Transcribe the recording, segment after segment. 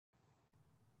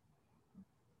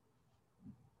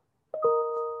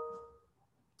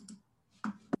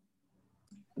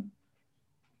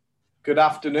Good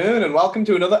afternoon and welcome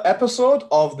to another episode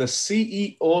of the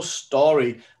CEO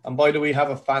Story. And boy, do we have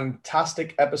a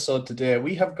fantastic episode today.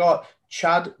 We have got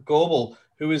Chad GOBEL,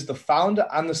 who is the founder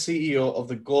and the CEO of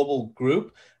the GOBEL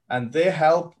Group, and they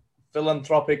help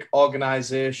philanthropic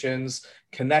organizations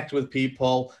connect with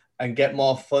people and get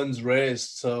more funds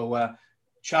raised. So,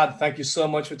 Chad, thank you so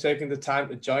much for taking the time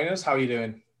to join us. How are you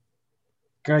doing?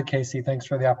 Good, Casey. Thanks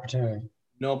for the opportunity.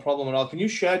 No problem at all. Can you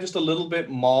share just a little bit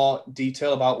more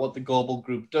detail about what the GOBEL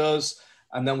Group does,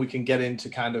 and then we can get into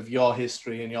kind of your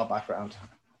history and your background?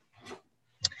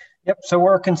 Yep. So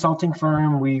we're a consulting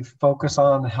firm. We focus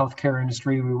on the healthcare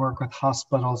industry. We work with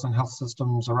hospitals and health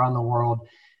systems around the world,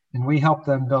 and we help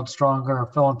them build stronger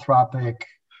philanthropic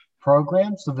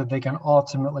programs so that they can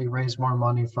ultimately raise more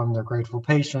money from their grateful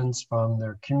patients, from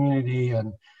their community,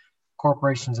 and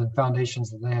corporations and foundations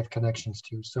that they have connections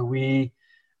to. So we've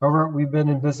been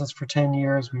in business for 10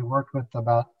 years. We worked with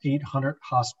about 800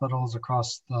 hospitals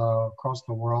across the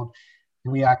world.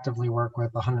 And we actively work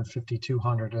with 150,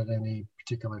 200 at any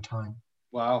particular time.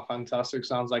 Wow, fantastic.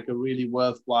 Sounds like a really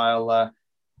worthwhile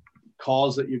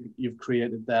cause that you've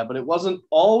created there. But it wasn't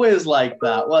always like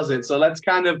that, was it? So let's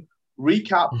kind of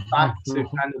recap back to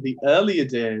kind of the earlier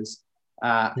days.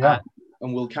 And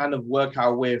we'll kind of work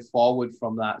our way forward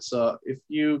from that. So if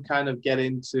you kind of get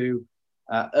into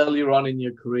earlier on in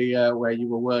your career where you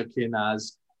were working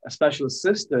as a special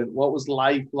assistant, what was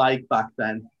life like back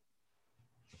then?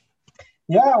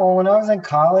 Yeah, well, when I was in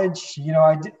college,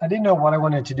 I didn't know what I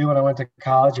wanted to do when I went to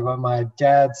college, but my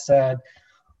dad said,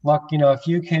 look, if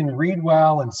you can read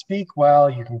well and speak well,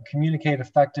 you can communicate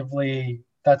effectively,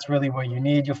 that's really what you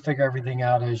need. You'll figure everything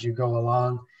out as you go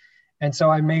along. And so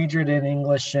I majored in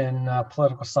English and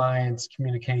political science,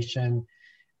 communication,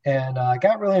 and I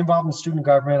got really involved in student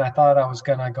government. I thought I was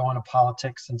going to go into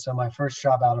politics. And so my first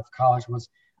job out of college was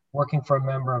working for a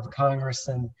member of Congress.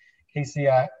 And Casey,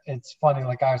 it's funny,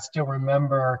 like I still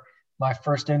remember my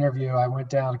first interview. I went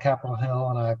down to Capitol Hill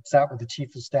and I sat with the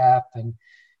chief of staff, and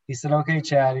he said, "Okay,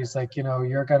 Chad," he's like,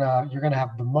 you're gonna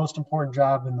have the most important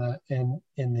job in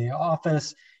the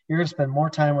office. You're gonna spend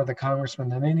more time with the congressman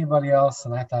than anybody else.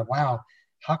 And I thought, wow,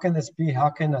 how can this be? How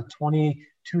can a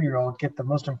 22-year-old get the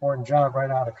most important job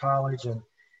right out of college? And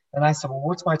I said, well,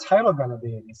 what's my title going to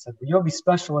be? And he said, well, you'll be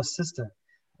special assistant.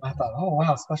 And I thought, oh,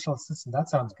 wow, special assistant, that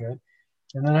sounds good.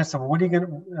 And then I said, well, what are you going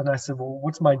to, and I said, well,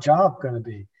 what's my job going to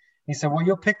be? He said, well,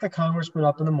 you'll pick the congressman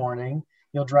up in the morning.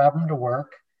 You'll drive him to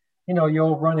work.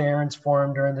 You'll run errands for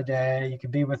him during the day. You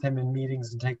can be with him in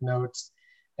meetings and take notes.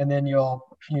 And then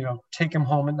you'll, take him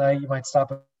home at night. You might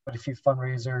stop at a few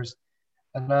fundraisers.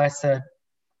 And I said,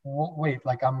 well, wait,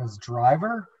 like I'm his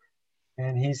driver?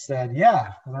 And he said,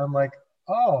 yeah. And I'm like,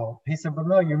 oh. He said, but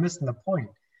no, you're missing the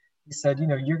point. He said,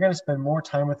 you're going to spend more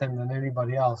time with him than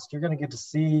anybody else. You're going to get to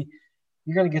see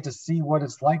what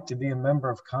it's like to be a member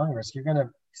of Congress. You're going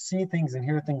to see things and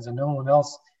hear things that no one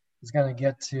else is going to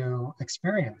get to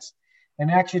experience. And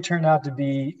it actually turned out to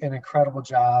be an incredible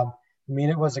job. I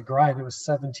mean, it was a grind. It was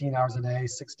 17 hours a day,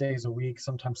 6 days a week,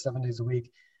 sometimes 7 days a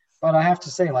week. But I have to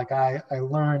say, like, I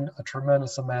learned a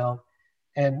tremendous amount.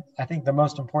 And I think the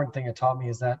most important thing it taught me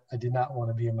is that I did not want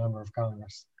to be a member of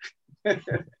Congress. A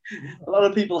lot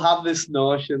of people have this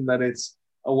notion that it's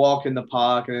a walk in the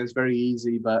park and it's very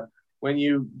easy. But when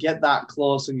you get that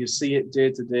close and you see it day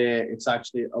to day, it's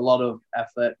actually a lot of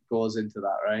effort goes into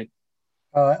that, right?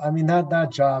 I mean,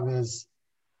 that job is,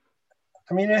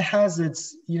 it has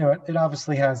its, it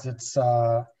obviously has its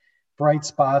bright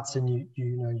spots, and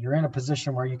you're in a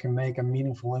position where you can make a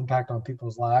meaningful impact on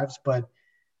people's lives. But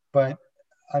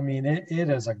it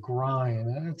is a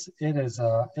grind. It is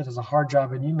a hard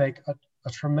job, and you make a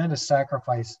tremendous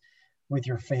sacrifice with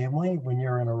your family when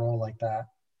you're in a role like that.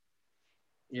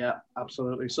 Yeah,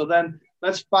 absolutely. So then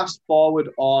let's fast forward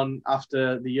on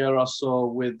after the year or so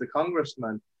with the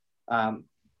congressman.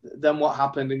 Then what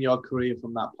happened in your career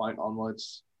from that point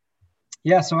onwards?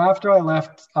 Yeah, so after I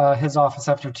left his office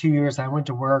after 2 years, I went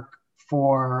to work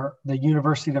for the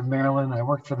University of Maryland. I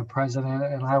worked for the president,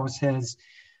 and I was his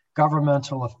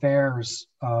governmental affairs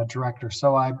director.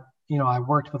 So I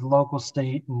worked with local,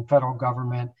 state, and federal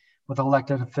government with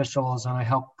elected officials, and I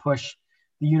helped push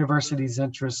the university's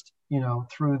interest,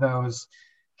 through those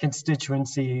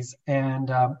constituencies. And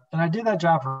I did that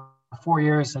job for 4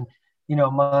 years. And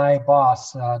my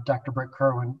boss, Dr. Britt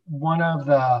Kerwin, one of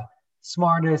the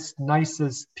smartest,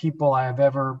 nicest people I have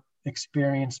ever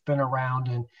experienced, been around,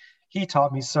 and he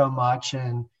taught me so much,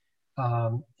 and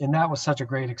that was such a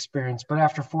great experience. But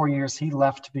after 4 years, he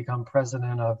left to become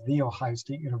president of The Ohio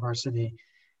State University.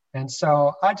 And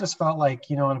so I just felt like,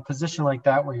 in a position like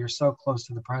that where you're so close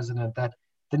to the president, that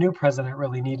the new president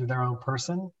really needed their own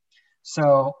person.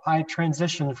 So I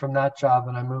transitioned from that job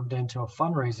and I moved into a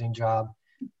fundraising job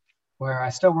where I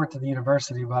still worked at the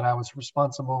university, but I was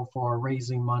responsible for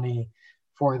raising money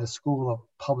for the School of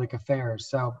Public Affairs.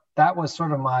 So that was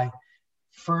sort of my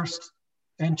first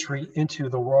entry into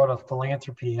the world of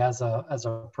philanthropy as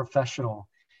a professional.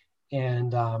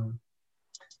 And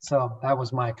so that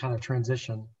was my kind of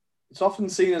transition. It's often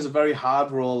seen as a very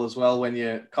hard role as well when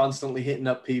you're constantly hitting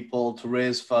up people to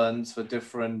raise funds for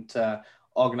different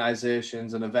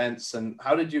organizations and events. And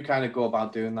how did you kind of go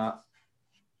about doing that?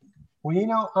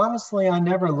 Well, honestly, I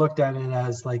never looked at it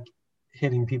as like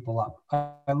hitting people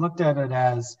up. I looked at it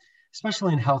as,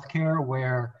 especially in healthcare,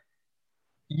 where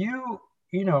you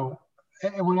know,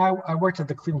 and when I worked at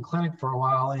the Cleveland Clinic for a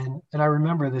while, and I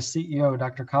remember the CEO,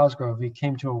 Dr. Cosgrove, he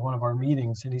came to one of our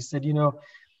meetings and he said,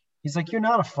 he's like, you're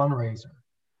not a fundraiser.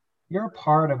 You're a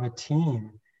part of a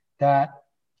team that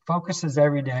focuses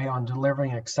every day on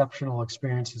delivering exceptional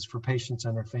experiences for patients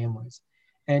and their families.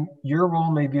 And your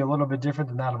role may be a little bit different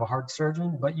than that of a heart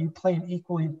surgeon, but you play an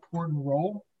equally important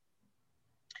role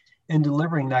in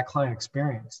delivering that client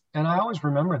experience. And I always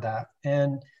remember that.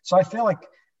 And so I feel like,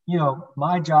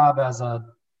 my job as a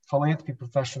philanthropy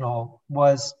professional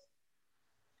was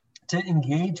to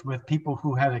engage with people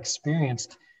who had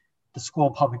experienced the School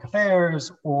of Public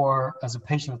Affairs or as a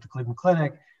patient at the Cleveland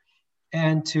Clinic,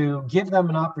 and to give them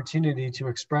an opportunity to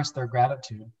express their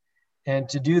gratitude and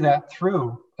to do that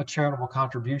through a charitable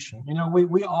contribution.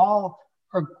 We all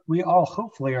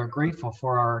hopefully are grateful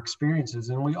for our experiences,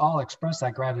 and we all express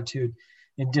that gratitude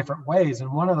in different ways.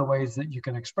 And one of the ways that you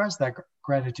can express that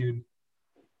gratitude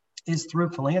is through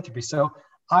philanthropy. So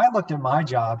I looked at my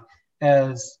job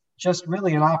as just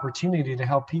really an opportunity to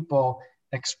help people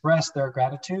express their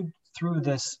gratitude through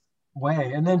this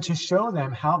way, and then to show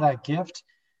them how that gift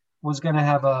was going to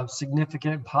have a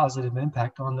significant positive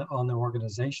impact on the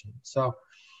organization. So,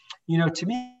 to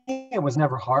me, it was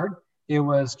never hard. It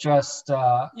was just,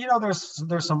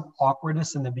 there's some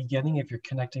awkwardness in the beginning if you're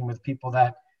connecting with people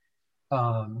that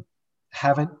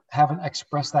haven't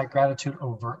expressed that gratitude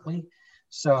overtly.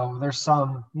 So there's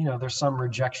some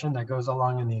rejection that goes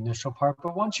along in the initial part.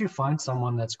 But once you find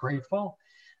someone that's grateful,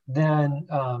 then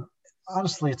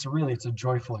honestly, it's a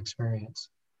joyful experience.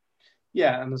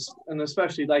 Yeah, and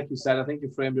especially like you said, I think you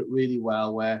framed it really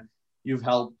well, where you've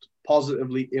helped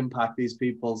positively impact these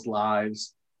people's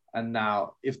lives. And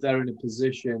now if they're in a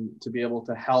position to be able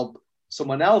to help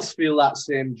someone else feel that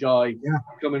same joy,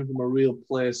 coming from a real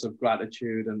place of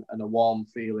gratitude and a warm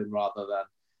feeling rather than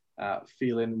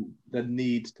feeling the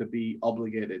need to be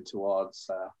obligated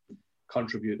towards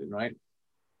contributing, right?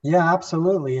 Yeah,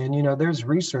 absolutely. And, there's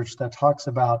research that talks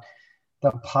about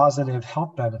the positive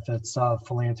health benefits of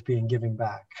philanthropy and giving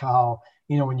back. How,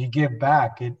 when you give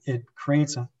back, it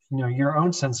creates your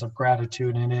own sense of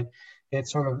gratitude, and it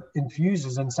sort of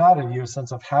infuses inside of you a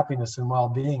sense of happiness and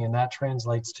well-being. And that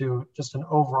translates to just an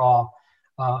overall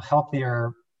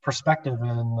healthier perspective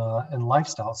and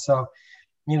lifestyle. So,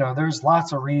 there's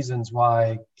lots of reasons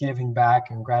why giving back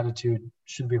and gratitude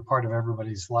should be a part of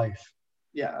everybody's life.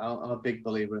 Yeah, I'm a big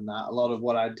believer in that. A lot of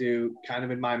what I do kind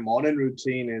of in my morning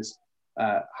routine is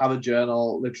have a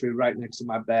journal literally right next to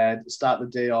my bed, start the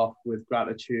day off with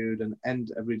gratitude and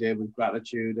end every day with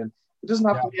gratitude. And it doesn't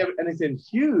have to be anything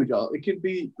huge. It could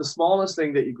be the smallest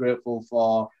thing that you're grateful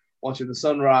for, watching the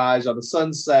sunrise or the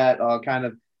sunset, or kind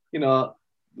of,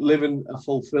 living a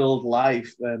fulfilled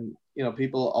life. And,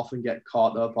 people often get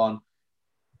caught up on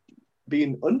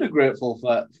being undergrateful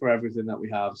for everything that we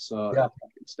have. So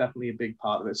it's definitely a big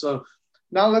part of it. So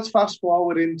now let's fast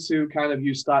forward into kind of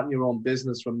you starting your own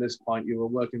business from this point. You were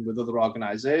working with other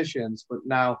organizations, but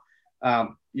now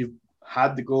you've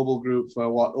had the GOBEL Group for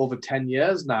over 10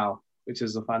 years now, which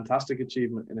is a fantastic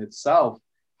achievement in itself.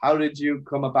 How did you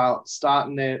come about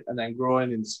starting it and then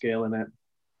growing and scaling it?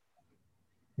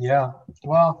 Yeah,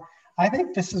 well, I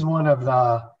think this is one of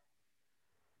the,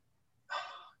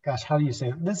 how do you say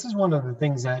it? This is one of the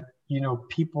things that,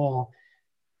 people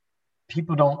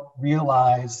don't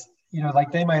realize,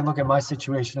 like they might look at my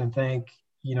situation and think,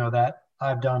 that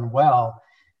I've done well,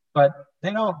 but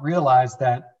they don't realize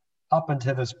that up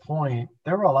until this point,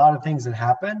 there were a lot of things that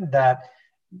happened that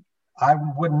I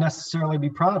wouldn't necessarily be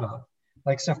proud of.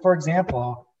 Like, so for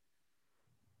example,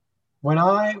 when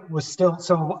I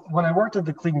worked at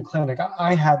the Cleveland Clinic,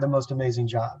 I had the most amazing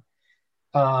job.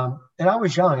 And I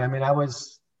was young. I mean, I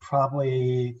was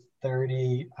probably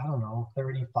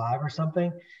 35 or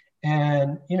something.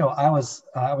 And, I was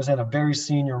in a very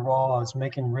senior role. I was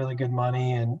making really good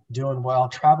money and doing well,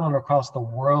 traveling across the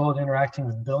world, interacting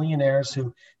with billionaires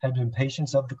who had been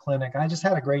patients of the clinic. I just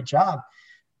had a great job.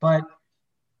 But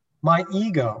my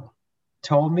ego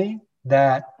told me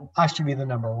that I should be the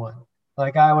number one.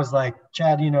 Like I was like,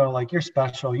 Chad, you know, like you're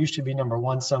special. You should be number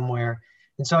one somewhere.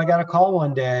 And so I got a call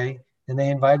one day and they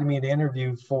invited me to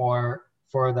interview for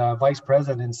the vice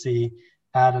presidency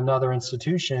at another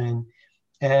institution.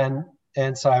 And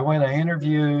and so I went, I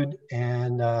interviewed,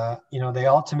 and you know, they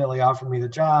ultimately offered me the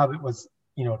job. It was,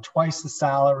 you know, twice the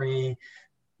salary,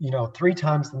 you know, three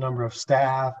times the number of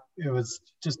staff. It was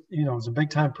just, you know, it was a big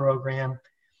time program.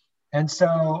 And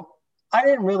so I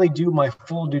didn't really do my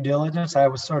full due diligence. I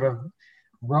was sort of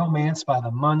romanced by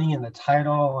the money and the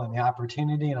title and the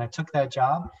opportunity, and I took that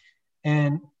job.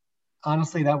 And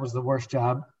honestly, that was the worst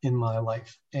job in my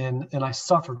life. And I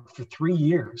suffered for 3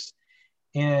 years.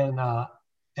 And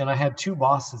and I had two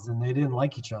bosses, and they didn't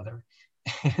like each other.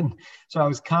 And so I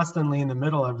was constantly in the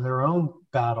middle of their own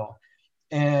battle.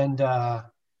 And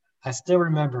I still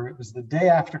remember it was the day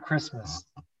after Christmas.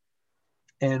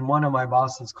 And one of my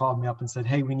bosses called me up and said,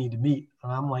 "Hey, we need to meet."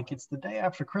 And I'm like, "It's the day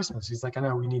after Christmas." He's like, "I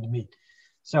know, we need to meet."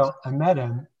 So I met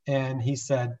him and he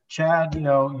said, "Chad, you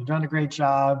know, you've done a great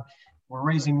job. We're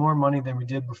raising more money than we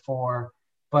did before,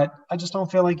 but I just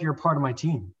don't feel like you're a part of my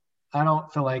team. I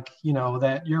don't feel like, you know,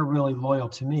 that you're really loyal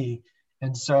to me.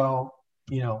 And so,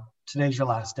 you know, today's your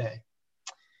last day."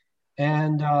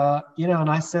 And, you know, and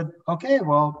I said, "Okay,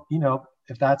 well, you know,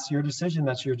 if that's your decision,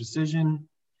 that's your decision.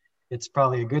 It's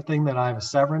probably a good thing that I have a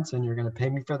severance and you're going to pay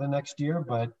me for the next year,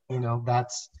 but you know,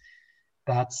 that's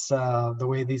the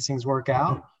way these things work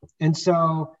out." And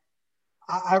so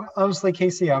I honestly,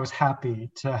 Casey, I was happy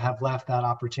to have left that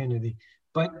opportunity,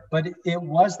 but it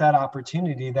was that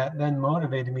opportunity that then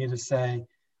motivated me to say,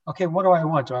 okay, what do I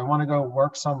want? Do I want to go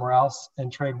work somewhere else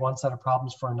and trade one set of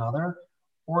problems for another?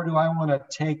 Or do I want to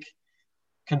take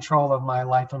control of my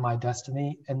life and my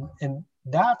destiny? And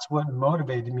that's what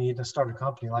motivated me to start a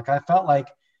company. Like I felt like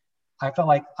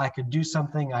I could do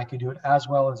something, I could do it as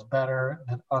well as better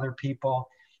than other people.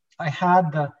 I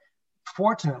had the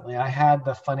Fortunately, I had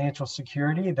the financial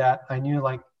security that I knew,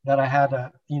 like, that I had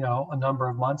a, you know, a number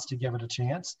of months to give it a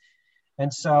chance.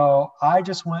 And so I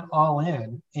just went all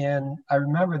in. And I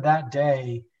remember that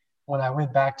day when I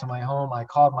went back to my home, I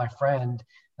called my friend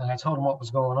and I told him what was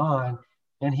going on.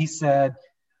 And he said,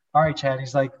 "All right, Chad,"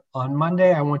 he's like, "on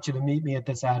Monday, I want you to meet me at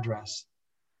this address."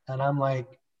 And I'm like,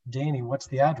 "Danny, what's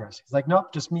the address?" He's like,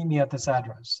 "Nope, just meet me at this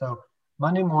address." So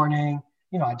Monday morning,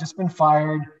 you know, I just been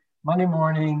fired. Monday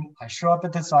morning, I show up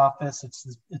at this office. It's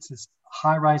this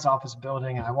high-rise office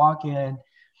building. I walk in,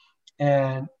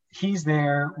 and he's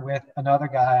there with another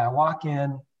guy. I walk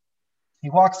in. He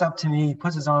walks up to me. He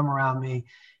puts his arm around me,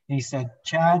 and he said,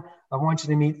 "Chad, I want you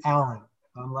to meet Alan."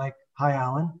 I'm like, "Hi,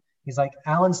 Alan." He's like,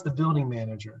 "Alan's the building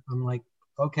manager." I'm like,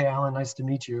 "Okay, Alan, nice to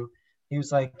meet you." He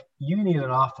was like, "You need an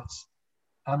office."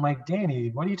 I'm like, "Danny,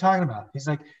 what are you talking about?" He's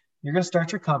like, "You're going to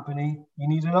start your company. You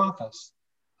need an office."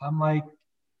 I'm like,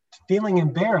 feeling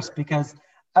embarrassed because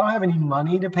I don't have any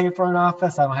money to pay for an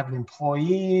office. I don't have any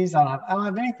employees. I don't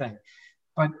have anything.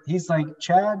 But he's like,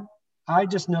 "Chad, I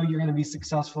just know you're going to be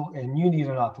successful and you need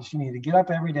an office. You need to get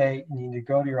up every day. You need to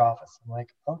go to your office." I'm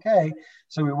like, "Okay."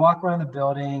 So we walk around the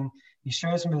building. He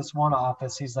shows me this one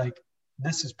office. He's like,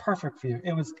 "This is perfect for you."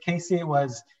 It was, Casey, it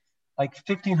was like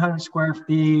 1,500 square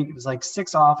feet. It was like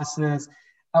 6 offices.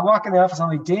 I walk in the office. I'm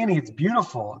like, "Danny, it's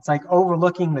beautiful. It's like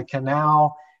overlooking the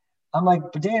canal." I'm like,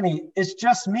 "But Danny, it's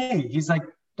just me." He's like,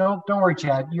 Don't worry,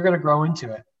 Chad. You're gonna grow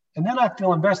into it." And then I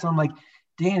feel embarrassed. I'm like,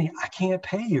 "Danny, I can't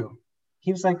pay you."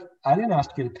 He was like, "I didn't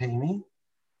ask you to pay me."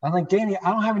 I'm like, "Danny,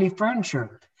 I don't have any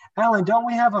furniture." "Alan, don't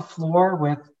we have a floor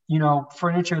with, you know,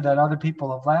 furniture that other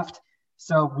people have left?"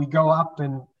 So we go up,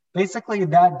 and basically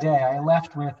that day I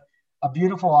left with a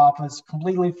beautiful office,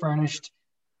 completely furnished,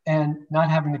 and not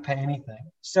having to pay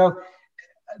anything. So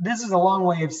this is a long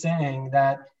way of saying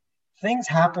that things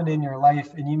happen in your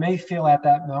life and you may feel at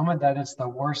that moment that it's the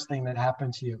worst thing that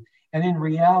happened to you. And in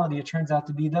reality, it turns out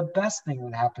to be the best thing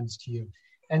that happens to you.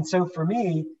 And so for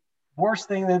me, worst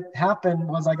thing that happened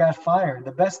was I got fired.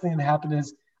 The best thing that happened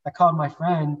is I called my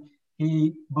friend.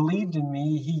 He believed in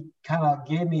me. He kind of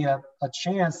gave me a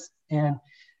chance, and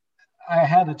I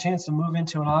had a chance to move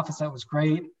into an office that was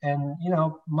great. And, you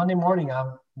know, Monday morning,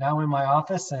 I'm now in my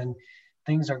office and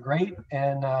things are great.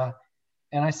 And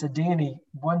I said, "Danny,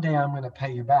 one day I'm going to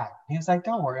pay you back." He was like,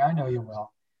 "Don't worry, I know you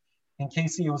will." And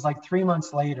Casey, it was like 3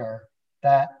 months later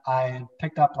that I had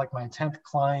picked up like my 10th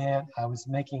client. I was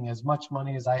making as much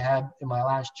money as I had in my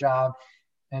last job.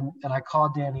 And I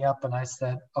called Danny up and I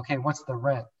said, "Okay, what's the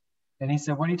rent?" And he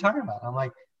said, "What are you talking about?" I'm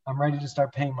like, "I'm ready to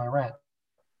start paying my rent."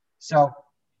 So,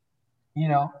 you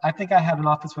know, I think I had an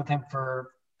office with him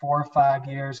for 4 or 5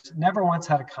 years, never once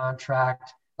had a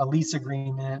contract, a lease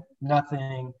agreement,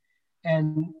 nothing.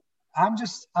 And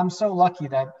I'm so lucky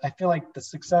that I feel like the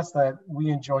success that we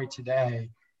enjoy today,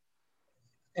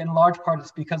 in large part,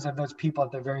 it's because of those people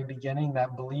at the very beginning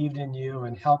that believed in you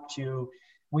and helped you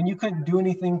when you couldn't do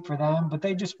anything for them, but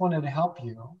they just wanted to help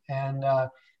you. And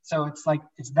so it's like,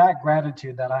 it's that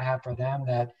gratitude that I have for them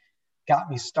that got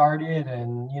me started,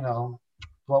 and,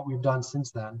 what we've done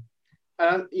since then.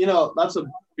 And, that's a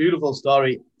beautiful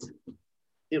story.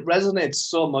 It resonates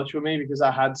so much with me because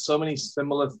I had so many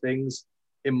similar things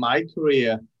in my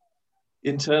career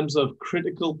in terms of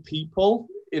critical people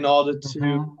in order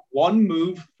to, one,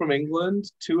 move from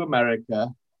England to America,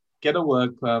 get a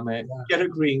work permit, get a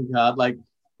green card. Like,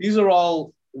 these are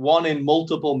all one in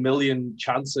multiple million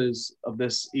chances of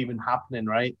this even happening,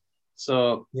 right?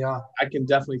 So I can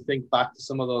definitely think back to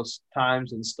some of those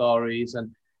times and stories.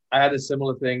 And I had a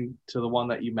similar thing to the one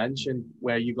that you mentioned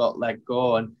where you got let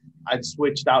go, and I'd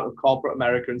switched out of corporate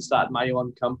America and started my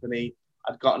own company.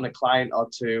 I'd gotten a client or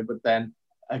two, but then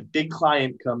a big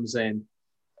client comes in,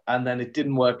 and then it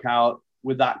didn't work out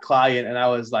with that client. And I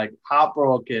was like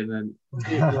heartbroken, and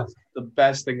it was the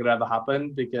best thing that ever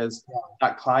happened because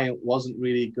that client wasn't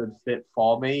really a good fit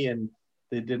for me. And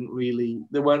they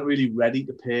weren't really ready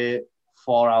to pay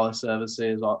for our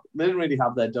services, or they didn't really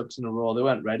have their ducks in a row. They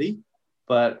weren't ready.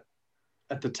 But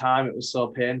at the time, it was so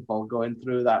painful going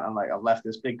through that. I'm like, I've left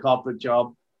this big corporate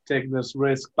job, taking this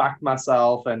risk, backed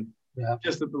myself, and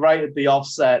just at the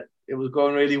offset, it was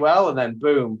going really well, and then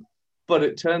boom. But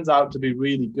it turns out to be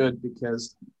really good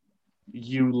because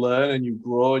you learn and you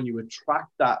grow and you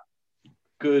attract the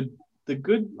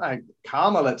good like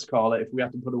karma, let's call it, if we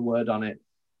have to put a word on it,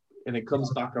 and it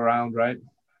comes back around, right?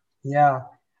 Yeah.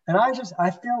 And I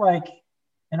feel like,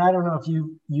 and I don't know if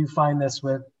you find this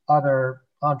with other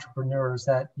entrepreneurs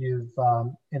that you've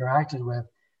interacted with,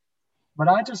 but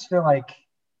I just feel like,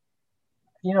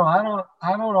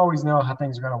 I don't always know how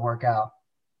things are going to work out,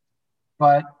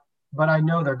 but I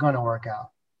know they're going to work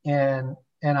out. And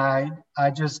I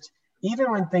just,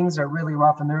 even when things are really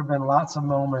rough, and there have been lots of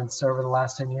moments over the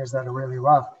last 10 years that are really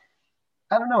rough,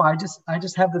 I don't know. I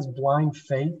just have this blind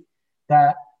faith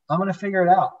that I'm going to figure it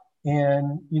out.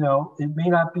 And, it may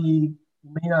not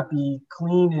be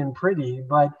clean and pretty,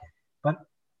 but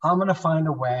I'm going to find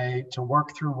a way to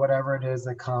work through whatever it is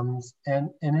that comes. And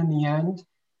in the end,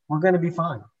 we're going to be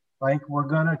fine. Like, we're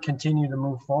going to continue to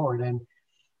move forward. And,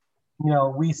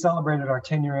 we celebrated our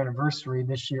 10-year anniversary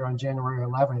this year on January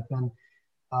 11th. And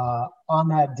on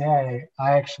that day,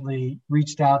 I actually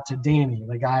reached out to Danny,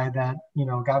 the guy that,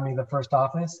 got me the first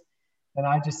office. And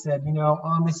I just said,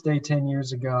 on this day 10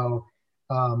 years ago,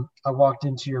 I walked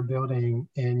into your building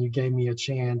and you gave me a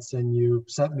chance and you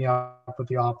set me up with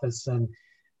the office. And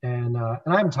I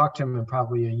haven't talked to him in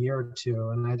probably a year or two.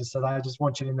 And I just said, I just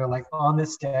want you to know, like, on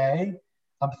this day,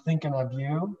 I'm thinking of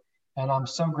you. And I'm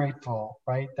so grateful,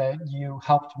 right, that you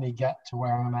helped me get to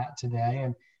where I'm at today.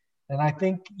 And I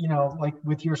think, like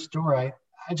with your story,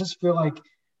 I just feel like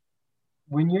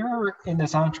when you're in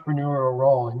this entrepreneurial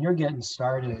role and you're getting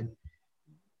started,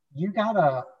 you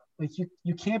gotta, like,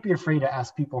 you can't be afraid to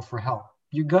ask people for help.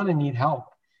 You're gonna need help.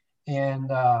 And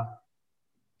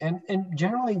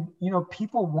generally,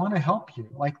 people want to help you.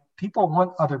 Like, people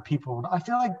want other people. I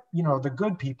feel like, the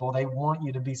good people, they want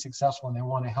you to be successful and they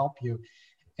want to help you.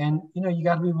 And, you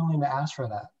got to be willing to ask for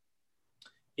that.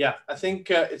 Yeah, I think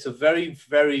it's a very,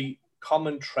 very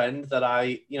common trend that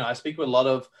I speak with a lot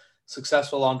of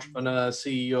successful entrepreneurs,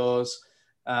 CEOs,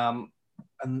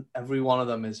 and every one of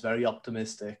them is very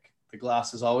optimistic. The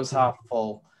glass is always half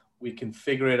full. We can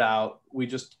figure it out. We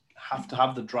just have to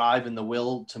have the drive and the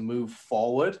will to move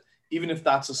forward, even if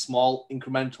that's a small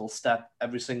incremental step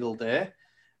every single day.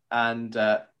 And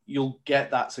you'll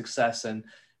get that success. And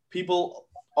people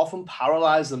often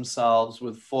paralyze themselves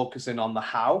with focusing on the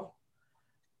how.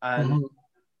 And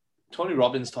Tony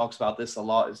Robbins talks about this a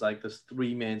lot. It's like there's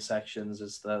three main sections: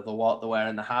 is the what, the where,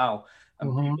 and the how.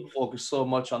 And people focus so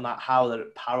much on that how that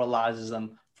it paralyzes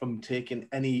them from taking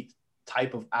any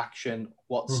type of action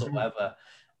whatsoever.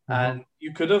 And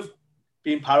you could have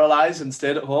been paralyzed and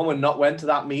stayed at home and not went to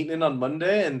that meeting on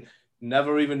Monday and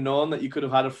never even known that you could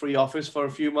have had a free office for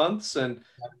a few months and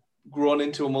grown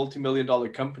into a multi-million-dollar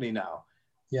company now.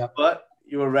 Yeah. But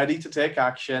you were ready to take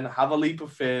action, have a leap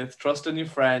of faith, trust in your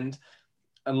friend,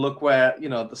 and look where,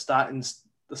 the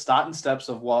starting steps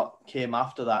of what came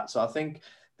after that. So I think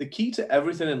the key to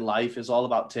everything in life is all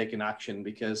about taking action,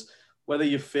 because whether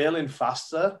you're failing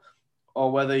faster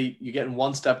or whether you're getting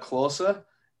one step closer,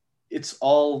 it's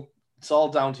all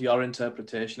down to your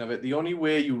interpretation of it. The only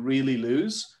way you really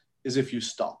lose is if you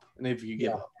stop and if you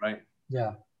give up, right?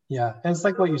 Yeah. Yeah. And it's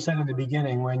like what you said in the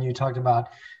beginning when you talked about,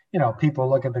 people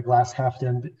look at the glass half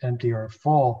empty or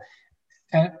full.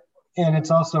 And and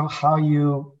it's also how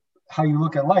you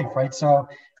look at life, right? So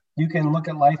you can look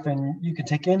at life and you can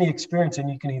take any experience and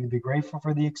you can either be grateful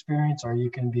for the experience or you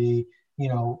can be,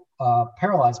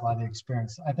 paralyzed by the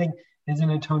experience. I think, isn't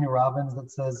it Tony Robbins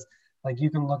that says, like,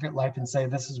 you can look at life and say,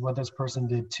 this is what this person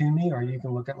did to me, or you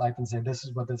can look at life and say, this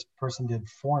is what this person did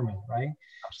for me, right?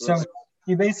 Absolutely. So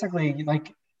you basically,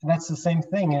 like, that's the same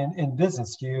thing in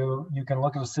business. You can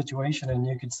look at a situation and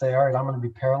you could say, all right, I'm going to be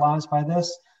paralyzed by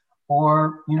this,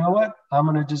 or you know what, I'm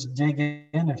going to just dig in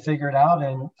and figure it out.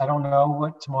 And I don't know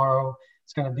what tomorrow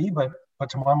is going to be, but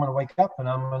tomorrow I'm going to wake up and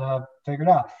I'm going to figure it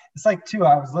out. It's like, too,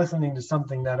 I was listening to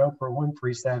something that Oprah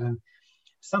Winfrey said, and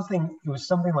it was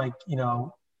something like,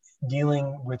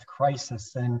 dealing with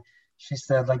crisis. And she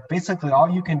said, like, basically all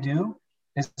you can do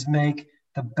is make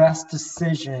the best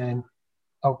decision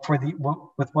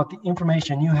with what the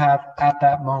information you have at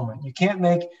that moment. You can't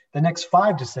make the next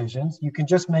 5 decisions. You can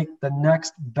just make the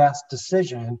next best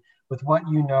decision with what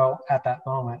you know at that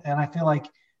moment. And I feel like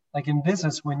in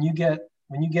business, when you get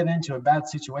into a bad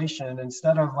situation,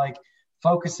 instead of like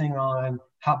focusing on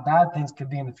how bad things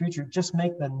could be in the future, just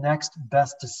make the next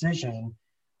best decision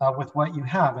with what you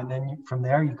have, and then from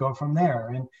there you go from there,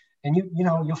 and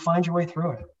you'll find your way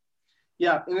through it.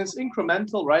 Yeah, and it's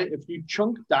incremental, right? If you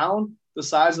chunk down the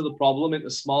size of the problem into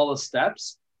smaller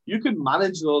steps, you can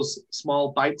manage those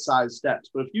small bite-sized steps.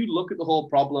 But if you look at the whole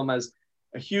problem as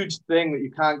a huge thing that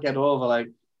you can't get over, like,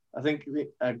 I think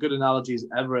a good analogy is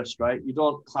Everest, right? You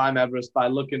don't climb Everest by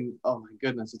looking, oh my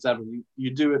goodness, it's Everest. You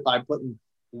do it by putting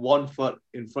one foot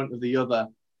in front of the other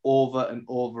over and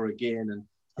over again. And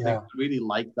I think I really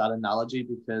like that analogy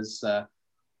because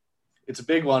it's a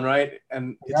big one, right?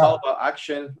 And it's all about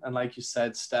action and, like you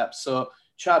said, steps. So,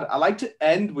 Chad, I like to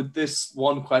end with this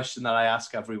one question that I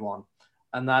ask everyone.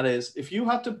 And that is, if you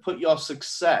had to put your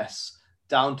success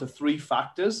down to 3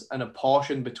 factors and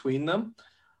apportion between them,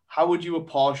 how would you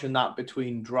apportion that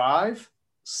between drive,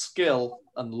 skill,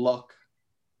 and luck?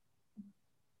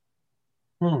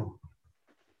 Well,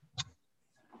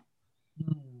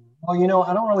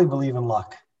 I don't really believe in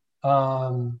luck.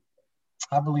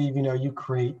 I believe, you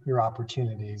create your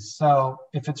opportunities. So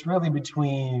if it's really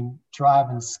between drive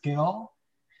and skill,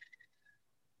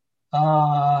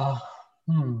 I'd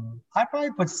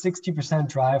probably put 60%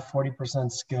 drive,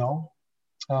 40% skill.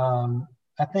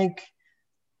 I think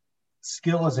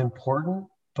skill is important,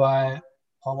 but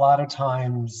a lot of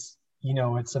times,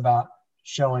 it's about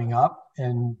showing up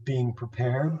and being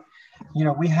prepared.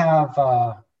 We have,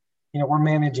 we're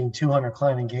managing 200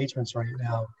 client engagements right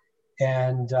now.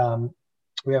 And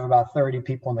we have about 30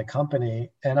 people in the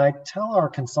company. And I tell our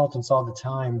consultants all the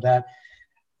time that,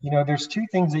 there's 2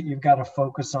 things that you've got to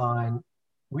focus on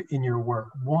in your work.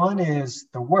 One is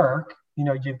the work.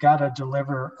 You've got to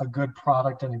deliver a good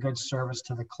product and a good service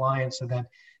to the client so that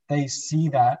they see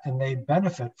that and they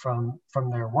benefit from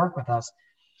their work with us.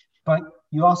 But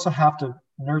you also have to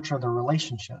nurture the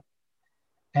relationship.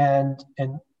 And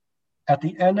at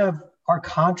the end of our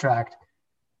contract,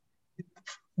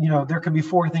 there could be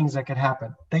 4 things that could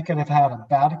happen. They could have had a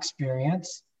bad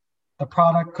experience. The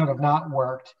product could have not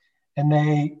worked, and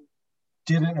they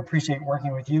didn't appreciate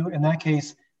working with you. In that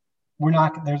case,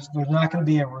 there's not going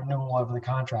to be a renewal of the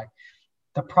contract.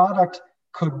 The product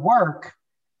could work,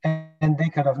 and they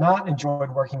could have not enjoyed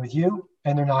working with you,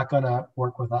 and they're not going to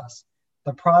work with us.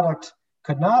 The product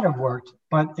could not have worked,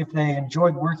 but if they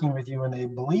enjoyed working with you and they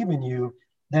believe in you,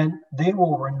 then they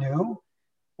will renew.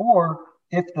 Or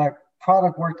if the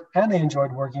product worked and they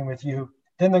enjoyed working with you,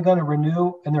 then they're going to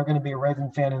renew and they're going to be a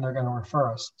Raven fan and they're going to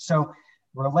refer us. So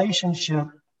relationship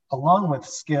along with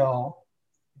skill,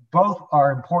 both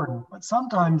are important, but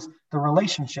sometimes the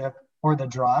relationship or the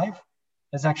drive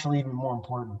is actually even more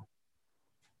important.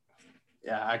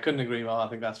 Yeah, I couldn't agree more. I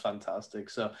think that's fantastic.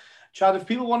 So, Chad, if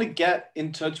people want to get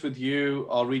in touch with you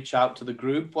or reach out to the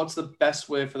group, what's the best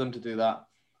way for them to do that?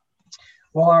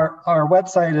 Well, our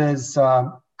website is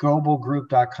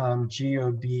gobelgroup.com,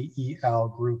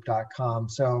 GOBEL group.com.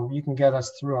 So you can get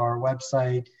us through our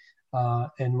website,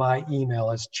 and my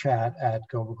email is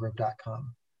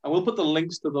chat@gobelgroup.com. And we'll put the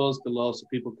links to those below so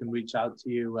people can reach out to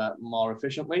you more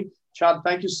efficiently. Chad,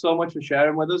 thank you so much for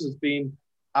sharing with us. It's been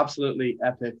absolutely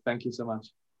epic. Thank you so much.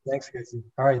 Thanks, Casey.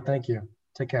 All right, thank you.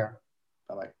 Take care.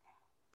 Bye-bye.